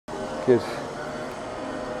good.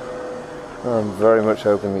 I'm very much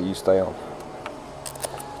hoping that you stay on.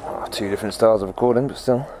 Oh, two different styles of recording, but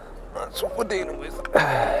still, that's what we're dealing with.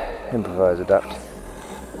 Improvise, adapt,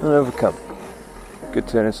 and overcome. Good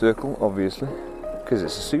turning circle, obviously, because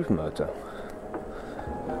it's a supermoto.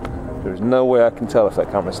 There is no way I can tell if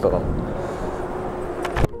that camera's still on.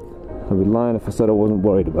 I'd be lying if I said I wasn't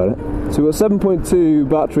worried about it. So we've got 7.2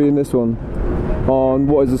 battery in this one, on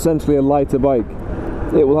what is essentially a lighter bike.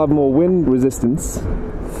 It will have more wind resistance,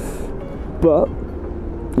 but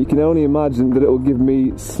you can only imagine that it will give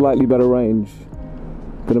me slightly better range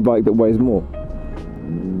than a bike that weighs more.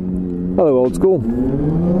 Hello, old school.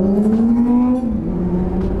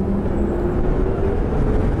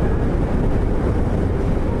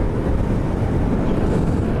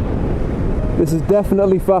 This is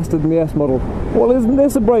definitely faster than the S model. Well, isn't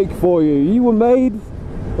this a break for you? You were made,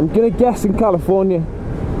 I'm gonna guess, in California.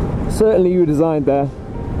 Certainly you were designed there.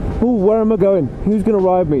 Oh, where am I going? Who's gonna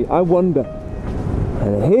ride me? I wonder.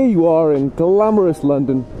 And here you are in glamorous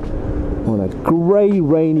London on a grey,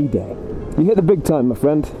 rainy day. You hit the big time, my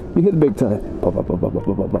friend. You hit the big time. Pop, pop, pop, pop, pop,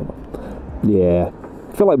 pop, pop. Yeah.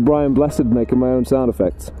 I feel like Brian Blessed making my own sound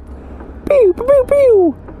effects. Pew, pew,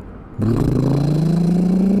 pew, pew.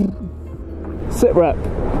 Sit rep,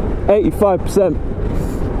 85%.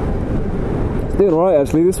 It's doing alright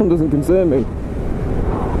actually, this one doesn't concern me.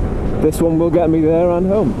 This one will get me there and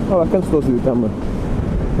home. Oh, I can still see the camera.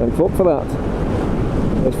 Thank fuck for that.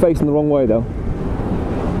 It's facing the wrong way though.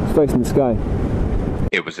 It's facing the sky.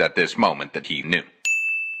 It was at this moment that he knew.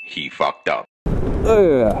 He fucked up.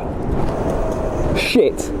 Ugh.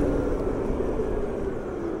 Shit.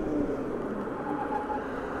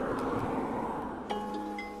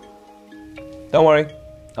 Don't worry,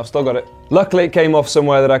 I've still got it. Luckily it came off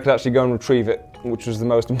somewhere that I could actually go and retrieve it, which was the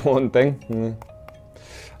most important thing.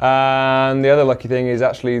 And the other lucky thing is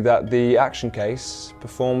actually that the action case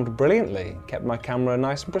performed brilliantly. Kept my camera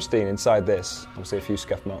nice and pristine inside this. Obviously a few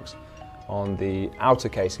scuff marks on the outer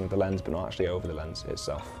casing of the lens, but not actually over the lens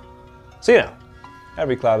itself. So you know,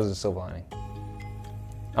 every cloud has a silver lining.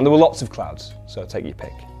 And there were lots of clouds, so take your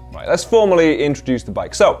pick. Right, let's formally introduce the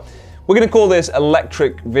bike. So, we're going to call this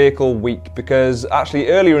Electric Vehicle Week because actually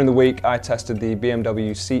earlier in the week I tested the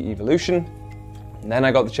BMW C Evolution, and then I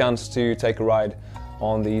got the chance to take a ride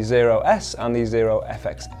on the Zero S and the Zero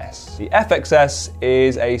FXS. The FXS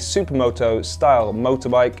is a supermoto style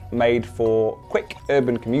motorbike made for quick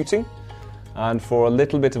urban commuting and for a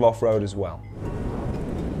little bit of off-road as well.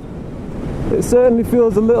 It certainly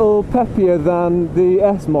feels a little peppier than the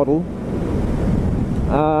S model,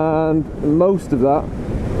 and most of that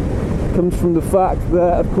comes from the fact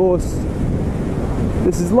that, of course,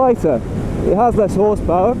 this is lighter. It has less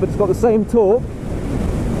horsepower, but it's got the same torque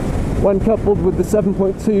when coupled with the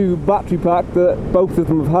 7.2 battery pack that both of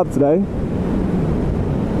them have had today.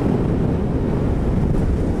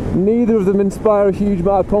 Neither of them inspire a huge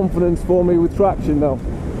amount of confidence for me with traction though.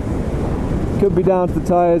 It could be down to the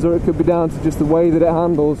tyres, or it could be down to just the way that it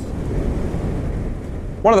handles.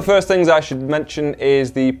 One of the first things I should mention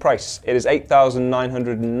is the price. It is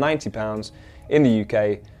 £8,990 in the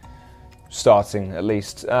UK, starting at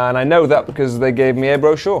least. And I know that because they gave me a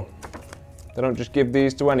brochure. They don't just give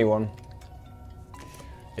these to anyone.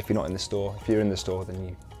 If you're not in the store. If you're in the store,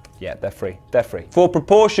 then yeah, they're free. They're free. For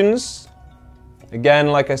proportions,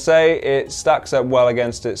 again, like I say, it stacks up well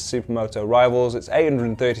against its supermoto rivals. It's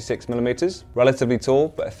 836mm, relatively tall,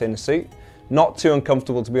 but a thin seat. Not too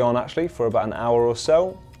uncomfortable to be on actually for about an hour or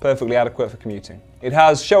so. Perfectly adequate for commuting. It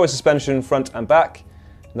has Showa suspension front and back,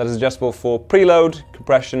 and that is adjustable for preload,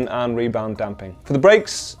 compression and rebound damping. For the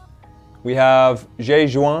brakes, we have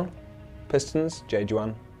J-Juan pistons.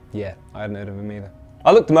 J-Juan, yeah, I hadn't heard of them either.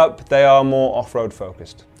 I looked them up, they are more off-road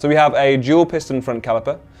focused. So we have a dual piston front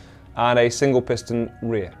caliper and a single piston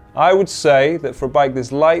rear. I would say that for a bike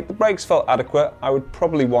this light, the brakes felt adequate. I would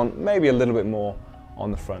probably want maybe a little bit more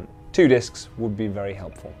on the front. 2 discs would be very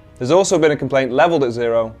helpful. There's also been a complaint leveled at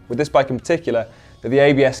Zero, with this bike in particular, that the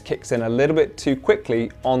ABS kicks in a little bit too quickly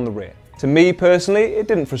on the rear. To me personally, it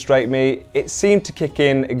didn't frustrate me. It seemed to kick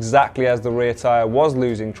in exactly as the rear tyre was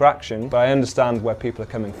losing traction, but I understand where people are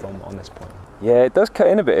coming from on this point. Yeah, it does cut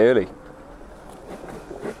in a bit early.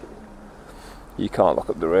 You can't lock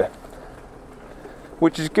up the rear,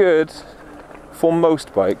 which is good for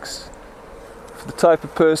most bikes. For the type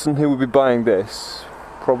of person who would be buying this,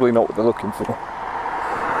 probably not what they're looking for.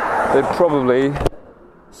 They'd probably,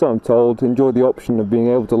 so I'm told, enjoy the option of being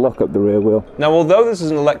able to lock up the rear wheel. Now, although this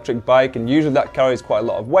is an electric bike and usually that carries quite a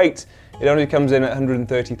lot of weight, it only comes in at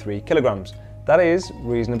 133 kilograms. That is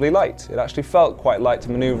reasonably light. It actually felt quite light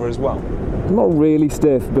to manoeuvre as well. Not really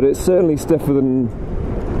stiff, but it's certainly stiffer than,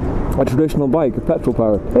 a traditional bike, a petrol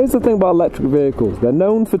powered. Here's the thing about electric vehicles. They're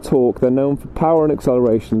known for torque, they're known for power and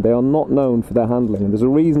acceleration. They are not known for their handling, and there's a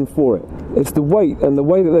reason for it. It's the weight and the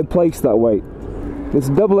way that they place that weight. It's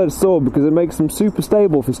a double-edged sword because it makes them super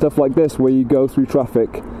stable for stuff like this where you go through traffic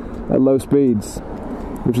at low speeds,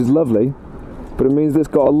 which is lovely, but it means that it's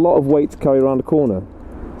got a lot of weight to carry around a corner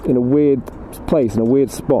in a weird place, in a weird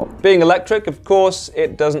spot. Being electric, of course,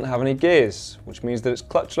 it doesn't have any gears, which means that it's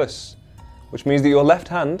clutchless, which means that your left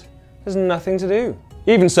hand has nothing to do.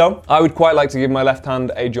 Even so, I would quite like to give my left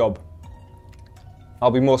hand a job. I'll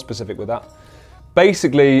be more specific with that.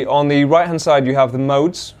 Basically, on the right-hand side, you have the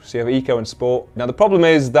modes, so you have Eco and Sport. Now, the problem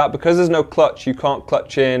is that because there's no clutch, you can't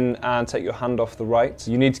clutch in and take your hand off the right.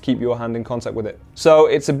 You need to keep your hand in contact with it. So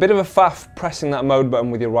it's a bit of a faff pressing that mode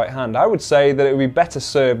button with your right hand. I would say that it would be better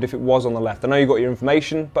served if it was on the left. I know you've got your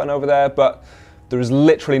information button over there, but there is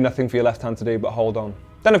literally nothing for your left hand to do but hold on.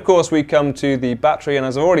 Then, of course, we come to the battery, and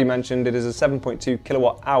as I've already mentioned, it is a 7.2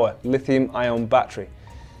 kilowatt-hour lithium-ion battery.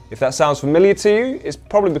 If that sounds familiar to you, it's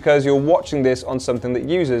probably because you're watching this on something that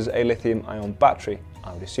uses a lithium-ion battery,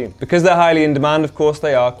 I would assume. Because they're highly in demand, of course,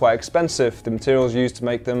 they are quite expensive. The materials used to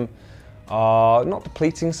make them are not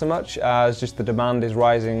depleting so much as just the demand is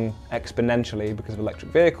rising exponentially because of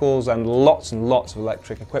electric vehicles and lots of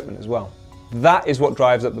electric equipment as well. That is what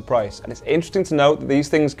drives up the price, and it's interesting to note that these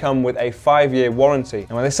things come with a 5-year warranty.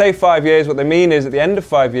 And when they say 5 years, what they mean is at the end of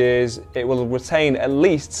 5 years, it will retain at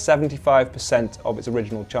least 75% of its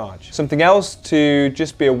original charge. Something else to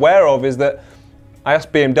just be aware of is that I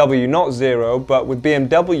asked BMW, not Zero, but with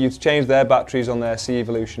BMW to change their batteries on their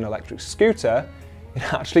C-Evolution electric scooter,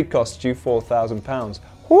 it actually costs you £4,000.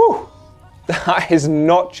 Whew! That is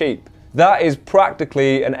not cheap. That is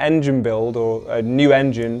practically an engine build or a new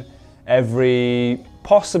engine every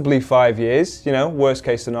possibly 5 years, you know, worst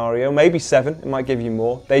case scenario, maybe 7, it might give you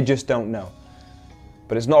more, they just don't know.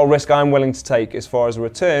 But it's not a risk I'm willing to take as far as a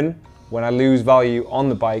return when I lose value on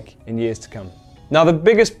the bike in years to come. Now, the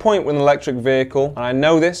biggest point with an electric vehicle, and I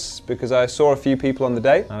know this because I saw a few people on the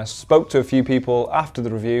day, and I spoke to a few people after the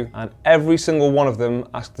review, and every single one of them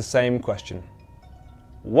asked the same question.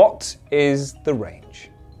 What is the range?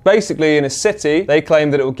 Basically, in a city, they claim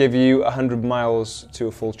that it will give you 100 miles to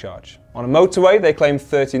a full charge. On a motorway, they claim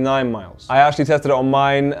 39 miles. I actually tested it on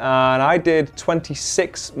mine, and I did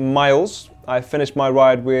 26 miles. I finished my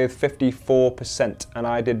ride with 54%, and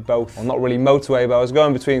I did both. Well, not really motorway, but I was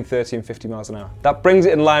going between 30 and 50 miles an hour. That brings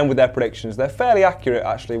it in line with their predictions. They're fairly accurate,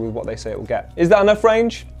 actually, with what they say it will get. Is that enough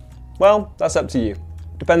range? Well, that's up to you.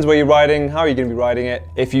 Depends where you're riding, how you're going to be riding it.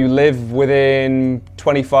 If you live within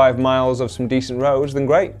 25 miles of some decent roads, then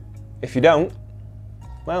great. If you don't,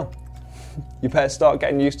 well, you better start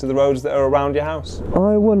getting used to the roads that are around your house.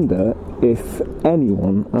 I wonder if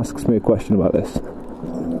anyone asks me a question about this.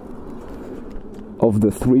 Of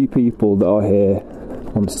the 3 people that are here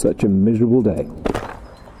on such a miserable day.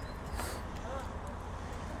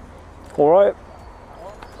 All right.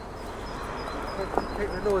 Keep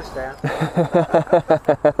the noise down.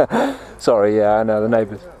 Sorry, yeah, I know, the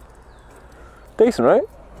neighbours. Decent, right?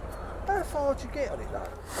 How far did you get on it though?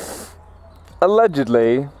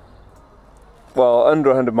 Allegedly, well, under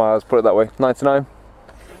 100 miles, put it that way, 99.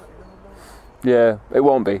 Yeah, it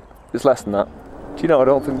won't be. It's less than that. Do you know, I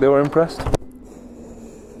don't think they were impressed.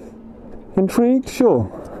 Intrigued? Sure.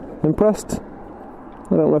 Impressed?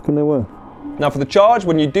 I don't reckon they were. Now for the charge,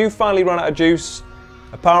 when you do finally run out of juice,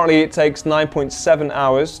 apparently it takes 9.7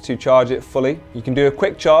 hours to charge it fully. You can do a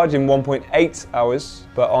quick charge in 1.8 hours,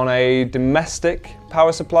 but on a domestic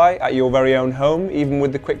power supply at your very own home, even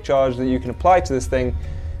with the quick charge that you can apply to this thing,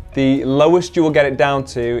 the lowest you will get it down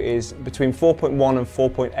to is between 4.1 and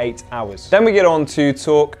 4.8 hours. Then we get on to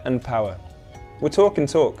torque and power. We're talking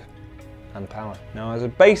torque and power. Now as a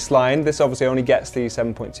baseline, this obviously only gets the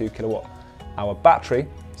 7.2 kilowatt hour battery,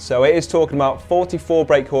 so it is talking about 44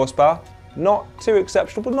 brake horsepower. Not too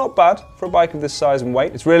exceptional, but not bad for a bike of this size and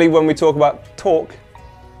weight. It's really when we talk about torque,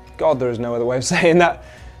 God, there is no other way of saying that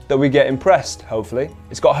we get impressed, hopefully.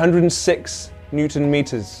 It's got 106 Newton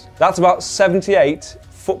meters. That's about 78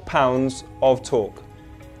 foot-pounds of torque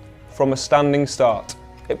from a standing start.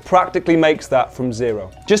 It practically makes that from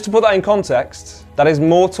zero. Just to put that in context, that is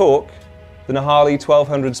more torque than a Harley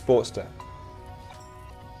 1200 Sportster,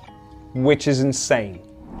 which is insane.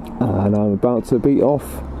 And I'm about to beat off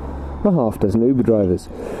a half dozen Uber drivers.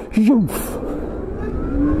 Yoof.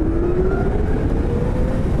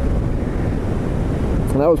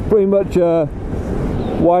 And that was pretty much a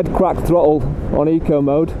wide crack throttle on eco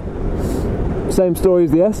mode. Same story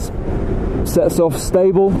as the S. Sets off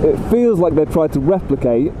stable. It feels like they tried to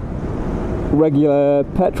replicate regular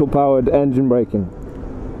petrol powered engine braking.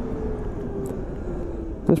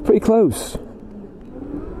 It's pretty close.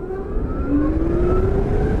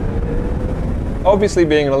 Obviously,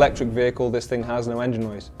 being an electric vehicle, this thing has no engine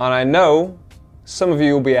noise. And I know some of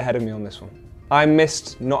you will be ahead of me on this one. I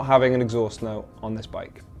missed not having an exhaust note on this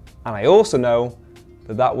bike. And I also know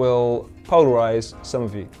that that will polarize some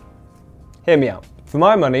of you. Hear me out. For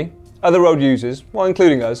my money, other road users, well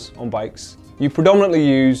including us on bikes, you predominantly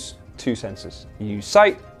use two senses. You use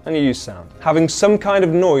sight and you use sound. Having some kind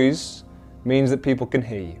of noise means that people can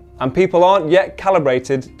hear you. And people aren't yet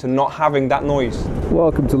calibrated to not having that noise.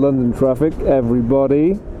 Welcome to London traffic,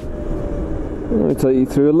 everybody. Let me take you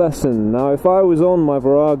through a lesson. Now, if I was on my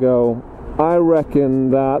Virago, I reckon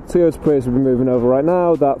that Toyota Prius would be moving over right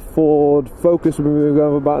now, that Ford Focus would be moving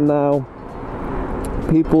over about now.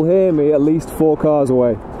 People hear me at least 4 cars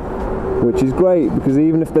away, which is great, because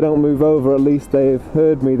even if they don't move over, at least they've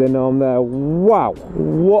heard me, they know I'm there. Wow,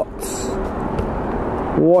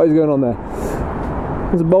 what is going on there?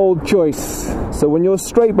 It's a bold choice. So when you're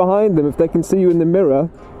straight behind them, if they can see you in the mirror,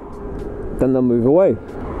 then they'll move away.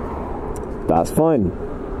 That's fine.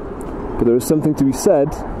 But there is something to be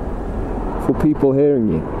said for people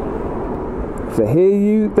hearing you. If they hear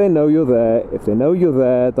you, they know you're there. If they know you're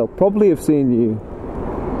there, they'll probably have seen you.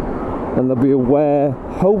 And they'll be aware,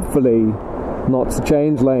 hopefully, not to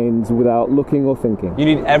change lanes without looking or thinking. You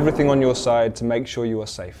need everything on your side to make sure you are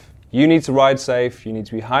safe. You need to ride safe, you need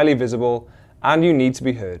to be highly visible, and you need to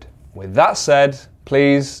be heard. With that said,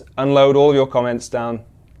 please unload all your comments down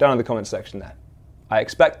in the comment section there. I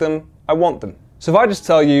expect them, I want them. So if I just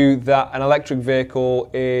tell you that an electric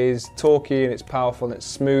vehicle is torquey and it's powerful and it's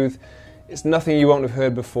smooth, it's nothing you won't have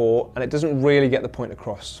heard before, and it doesn't really get the point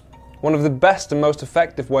across. One of the best and most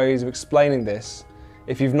effective ways of explaining this,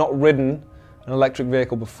 if you've not ridden an electric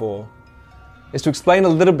vehicle before, is to explain a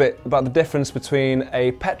little bit about the difference between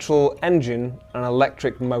a petrol engine and an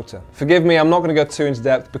electric motor. Forgive me, I'm not going to go too into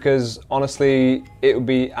depth because honestly it would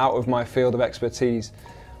be out of my field of expertise,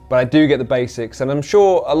 but I do get the basics, and I'm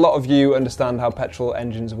sure a lot of you understand how petrol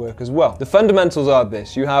engines work as well. The fundamentals are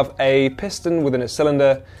this: you have a piston within a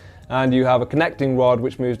cylinder, and you have a connecting rod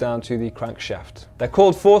which moves down to the crankshaft. They're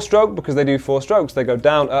called 4-stroke because they do 4 strokes. They go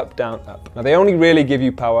down, up, down, up. Now they only really give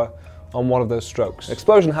you power on one of those strokes.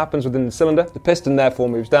 Explosion happens within the cylinder, the piston therefore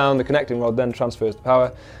moves down, the connecting rod then transfers the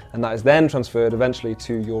power, and that is then transferred eventually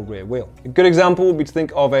to your rear wheel. A good example would be to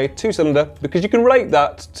think of a 2-cylinder, because you can relate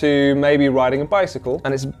that to maybe riding a bicycle,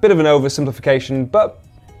 and it's a bit of an oversimplification, but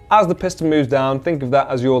as the piston moves down, think of that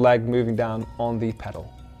as your leg moving down on the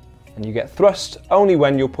pedal. And you get thrust only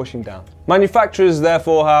when you're pushing down. Manufacturers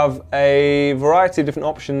therefore have a variety of different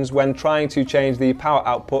options when trying to change the power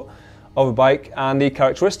output of a bike and the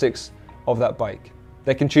characteristics of that bike.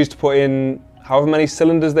 They can choose to put in however many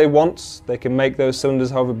cylinders they want, they can make those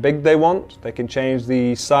cylinders however big they want, they can change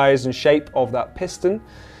the size and shape of that piston,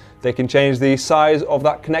 they can change the size of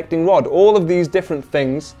that connecting rod. All of these different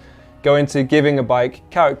things go into giving a bike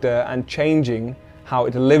character and changing how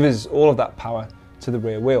it delivers all of that power to the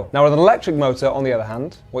rear wheel. Now with an electric motor, on the other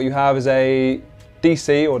hand, what you have is a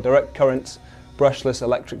DC or direct current brushless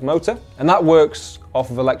electric motor, and that works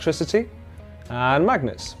off of electricity and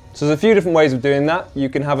magnets. So there's a few different ways of doing that. You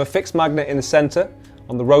can have a fixed magnet in the center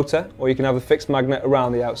on the rotor, or you can have a fixed magnet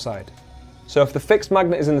around the outside. So if the fixed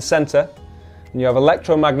magnet is in the center and you have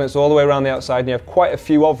electromagnets all the way around the outside and you have quite a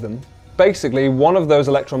few of them, basically one of those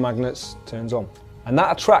electromagnets turns on, and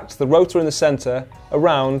that attracts the rotor in the center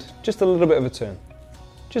around just a little bit of a turn.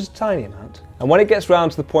 Just a tiny amount. And when it gets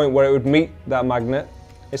round to the point where it would meet that magnet,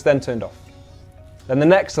 it's then turned off. Then the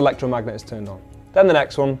next electromagnet is turned on. Then the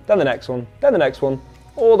next one, then the next one, then the next one,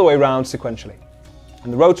 all the way round sequentially.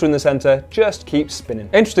 And the rotor in the center just keeps spinning.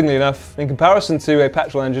 Interestingly enough, in comparison to a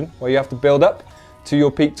petrol engine, where you have to build up to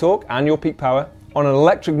your peak torque and your peak power, on an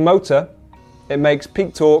electric motor, it makes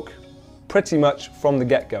peak torque pretty much from the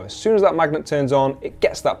get-go. As soon as that magnet turns on, it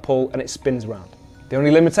gets that pull and it spins around. The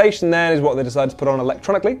only limitation then is what they decide to put on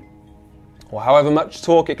electronically, or however much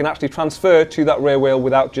torque it can actually transfer to that rear wheel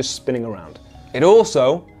without just spinning around. It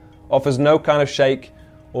also offers no kind of shake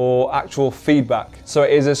or actual feedback, so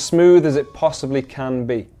it is as smooth as it possibly can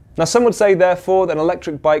be. Now some would say therefore that an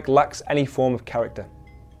electric bike lacks any form of character.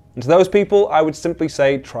 And to those people I would simply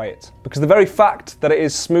say try it, because the very fact that it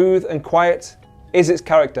is smooth and quiet is its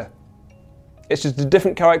character. It's just a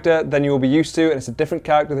different character than you will be used to, and it's a different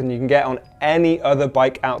character than you can get on any other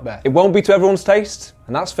bike out there. It won't be to everyone's taste,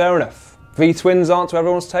 and that's fair enough. V-twins aren't to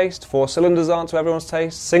everyone's taste, 4 cylinders aren't to everyone's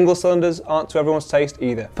taste, single cylinders aren't to everyone's taste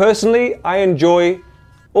either. Personally, I enjoy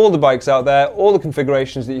all the bikes out there, all the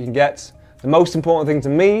configurations that you can get. The most important thing to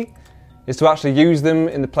me is to actually use them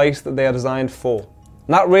in the place that they are designed for.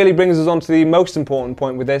 And that really brings us on to the most important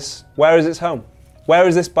point with this: where is its home? Where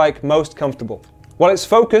is this bike most comfortable? Well, it's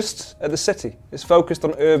focused at the city. It's focused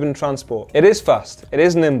on urban transport. It is fast, it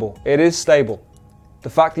is nimble, it is stable. The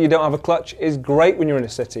fact that you don't have a clutch is great when you're in a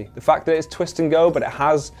city. The fact that it's twist and go, but it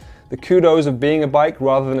has the kudos of being a bike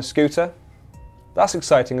rather than a scooter, that's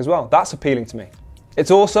exciting as well. That's appealing to me.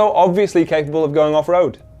 It's also obviously capable of going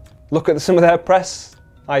off-road. Look at some of their press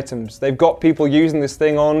items. They've got people using this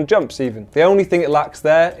thing on jumps even. The only thing it lacks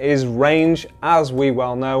there is range, as we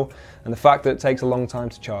well know, and the fact that it takes a long time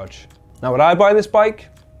to charge. Now, would I buy this bike?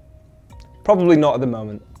 Probably not at the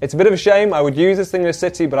moment. It's a bit of a shame. I would use this thing in a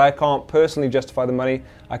city, but I can't personally justify the money.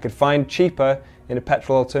 I could find cheaper in a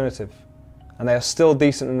petrol alternative, and they are still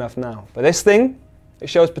decent enough now. But this thing, it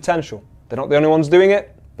shows potential. They're not the only ones doing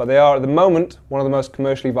it, but they are at the moment one of the most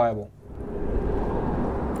commercially viable.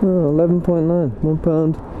 Oh, 11.9,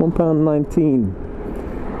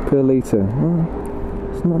 £1.19 per litre. Oh,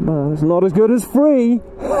 it's not bad. It's not as good as free.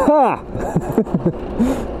 Ha!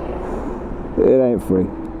 It ain't free.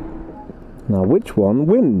 Now, which one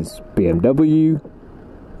wins? BMW,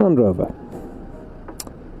 Land Rover.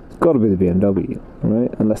 It's got to be the BMW,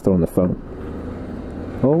 right? Unless they're on the phone.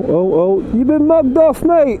 Oh, you've been mugged off,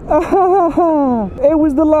 mate! It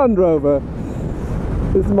was the Land Rover.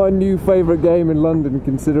 This is my new favourite game in London,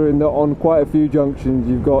 considering that on quite a few junctions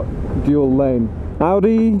you've got dual lane.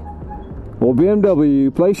 Audi or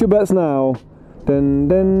BMW, place your bets now. Dun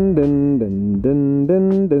dun dun dun dun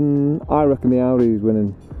dun dun. I reckon the Audi's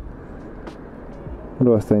winning. What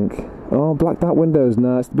do I think? Oh, blacked out windows.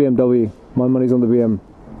 Nah, it's the BMW. My money's on the BM.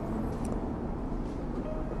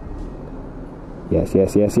 Yes.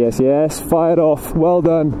 Fired off. Well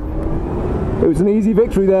done. It was an easy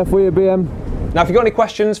victory there for you, BM. Now, if you've got any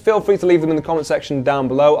questions, feel free to leave them in the comment section down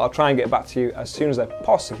below. I'll try and get back to you as soon as I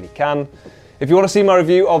possibly can. If you want to see my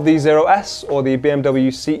review of the Zero S or the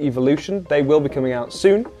BMW C Evolution, they will be coming out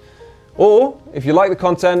soon. Or, if you like the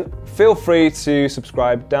content, feel free to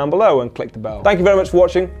subscribe down below and click the bell. Thank you very much for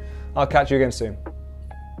watching. I'll catch you again soon.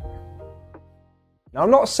 Now,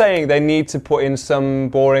 I'm not saying they need to put in some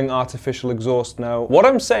boring artificial exhaust, no. What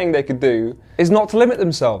I'm saying they could do is not to limit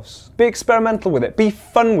themselves. Be experimental with it, be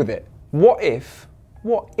fun with it. What if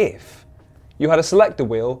you had a selector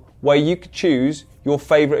wheel where you could choose your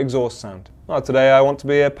favourite exhaust sound? Oh, today I want to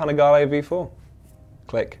be a Panigale V4.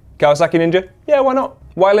 Click. Kawasaki Ninja? Yeah, why not?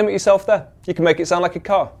 Why limit yourself there? You can make it sound like a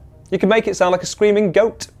car. You can make it sound like a screaming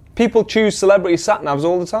goat. People choose celebrity sat-navs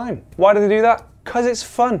all the time. Why do they do that? Because it's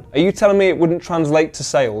fun. Are you telling me it wouldn't translate to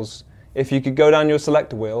sales if you could go down your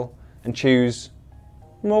selector wheel and choose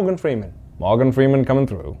Morgan Freeman? Morgan Freeman coming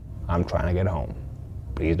through. I'm trying to get home.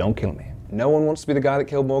 Please don't kill me. No one wants to be the guy that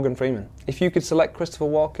killed Morgan Freeman. If you could select Christopher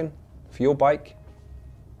Walken for your bike,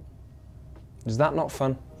 is that not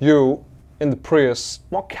fun? You, in the Prius,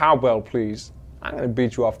 more cowbell please. I'm going to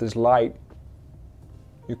beat you off this light.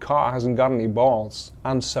 Your car hasn't got any balls.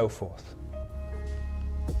 And so forth.